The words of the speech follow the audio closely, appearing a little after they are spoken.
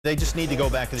They just need to go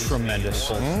back to the tremendous.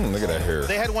 Look at that hair.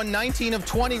 They had won 19 of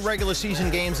 20 regular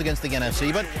season games against the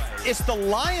NFC, but it's the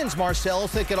Lions,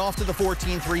 Marcellus, that get off to the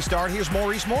 14-3 start. Here's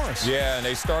Maurice Morris. Yeah, and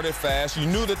they started fast. You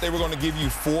knew that they were going to give you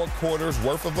 4 quarters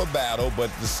worth of a battle,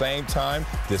 but at the same time,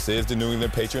 this is the New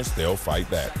England Patriots. They'll fight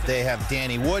back. They have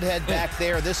Danny Woodhead back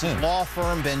there. This is law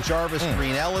firm Ben Jarvis,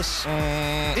 Green Ellis.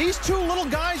 These two little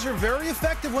guys are very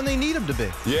effective when they need them to be.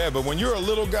 Yeah, but when you're a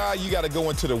little guy, you got to go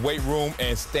into the weight room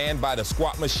and stand by the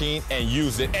squat machine and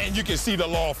use it. And you can see the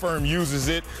law firm uses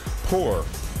it. Poor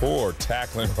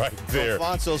tackling right there.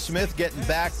 Alfonso Smith getting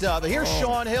backed up. Here's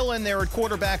Sean Hill in there at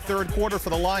quarterback, third quarter for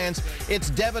the Lions. It's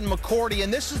Devin McCourty,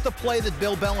 and this is the play that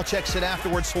Bill Belichick said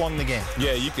afterwards swung the game.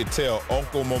 Yeah, you could tell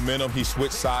Uncle Momentum. He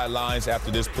switched sidelines after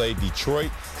this play.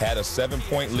 Detroit had a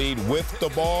 7-point lead with the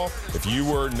ball. If you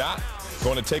were not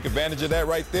going to take advantage of that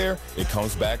right there, it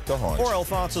comes back to haunt. Poor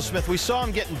Alfonso Smith. We saw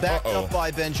him getting backed up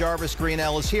by Ben Jarvis, Green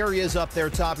Ellis. Here he is up there,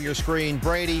 top of your screen.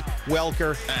 Brady,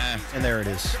 Welker, and there it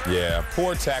is. Yeah,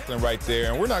 poor tackling right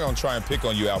there. And we're not going to try and pick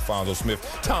on you, Alfonso Smith.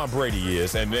 Tom Brady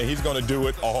is, and he's going to do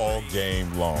it all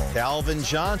game long. Calvin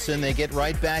Johnson, they get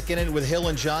right back in it with Hill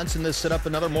and Johnson to set up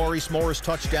another Maurice Morris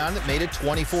touchdown that made it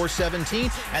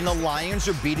 24-17. And the Lions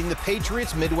are beating the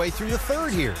Patriots midway through the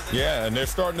third here. Yeah, and they're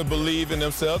starting to believe in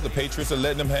themselves. The Patriots are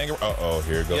letting them hang around.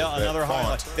 Here goes. Yeah, another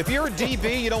highlight. If you're a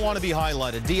DB, you don't want to be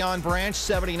highlighted. Deion Branch,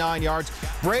 79 yards.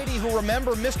 Brady, who,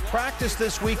 remember, missed practice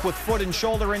this week with foot and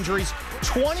shoulder injuries,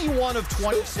 21 of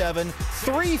 27,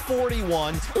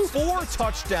 341, 4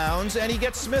 touchdowns, and he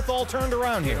gets Smith all turned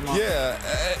around here. Yeah,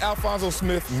 Alfonso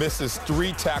Smith misses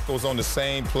 3 tackles on the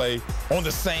same play, on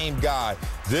the same guy.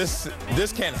 This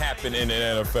can't happen in the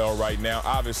NFL right now.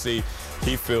 Obviously,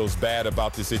 he feels bad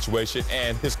about the situation,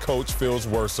 and his coach feels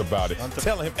worse about it.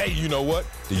 Tell him, hey, you know what?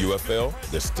 The UFL,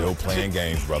 they're still playing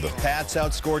games, brother. Pats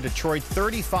outscored Detroit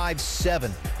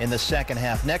 35-7 in the second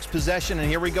half. Next possession, and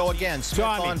here we go again. Smith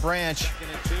on Branch.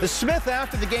 The Smith,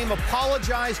 after the game,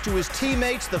 apologized to his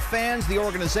teammates, the fans, the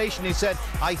organization. He said,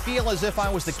 I feel as if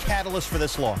I was the catalyst for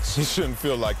this loss. He shouldn't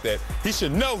feel like that. He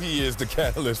should know he is the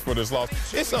catalyst for this loss.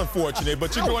 It's unfortunate,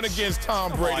 but you're going against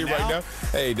Tom Brady right now.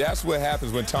 Hey, that's what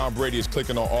happens when Tom Brady is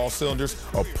clicking on all cylinders.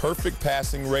 A perfect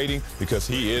passing rating because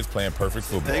he is playing perfect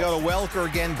football. They go to Welker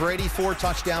again. Brady, 4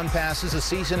 touchdown passes, a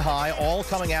season high, all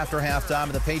coming after halftime,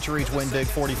 and the Patriots win big,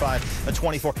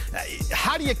 45-24.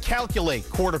 How do you calculate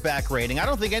quarterback rating? I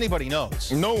don't think anybody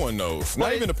knows. No one knows.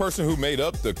 Not even the person who made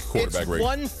up the quarterback rating.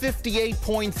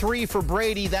 158.3 for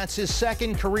Brady. That's his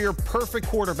second career perfect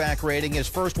quarterback rating. His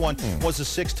first one was a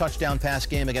 6-touchdown pass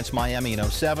game against Miami in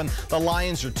 07. The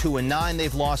Lions are 2-9.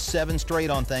 They've lost 7 straight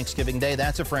on Thanksgiving Day.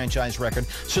 That's a franchise record.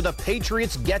 So the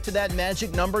Patriots get to that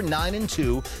magic number,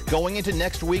 9-2, going into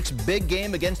next week's big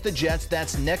game against the Jets.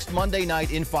 That's next Monday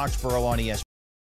night in Foxborough on ESPN.